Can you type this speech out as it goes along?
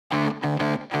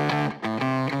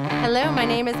Hello, my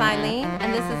name is Eileen,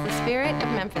 and this is the Spirit of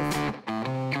Memphis.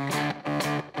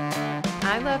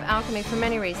 I love Alchemy for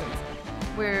many reasons.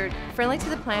 We're friendly to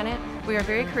the planet, we are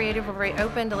very creative, we're very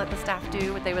open to let the staff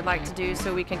do what they would like to do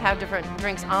so we can have different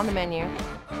drinks on the menu.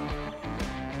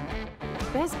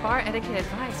 Best bar etiquette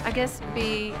advice, I guess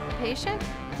be patient.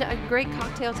 A great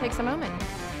cocktail takes a moment.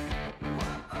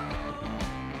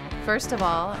 First of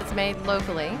all, it's made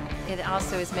locally. It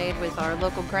also is made with our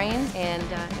local grains, and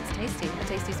it's tasty, a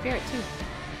tasty spirit too.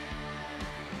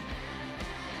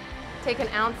 Take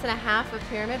 1.5 ounces of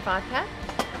pyramid vodka,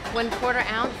 1/4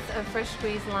 ounce of fresh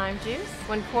squeezed lime juice,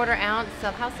 1/4 ounce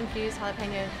of house-infused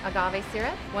jalapeno agave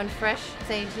syrup, 1 fresh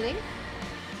sage leaf.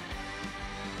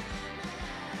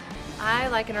 I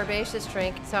like an herbaceous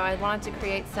drink, so I wanted to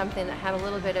create something that had a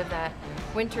little bit of that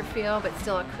winter feel, but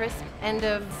still a crisp end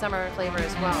of summer flavor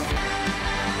as well.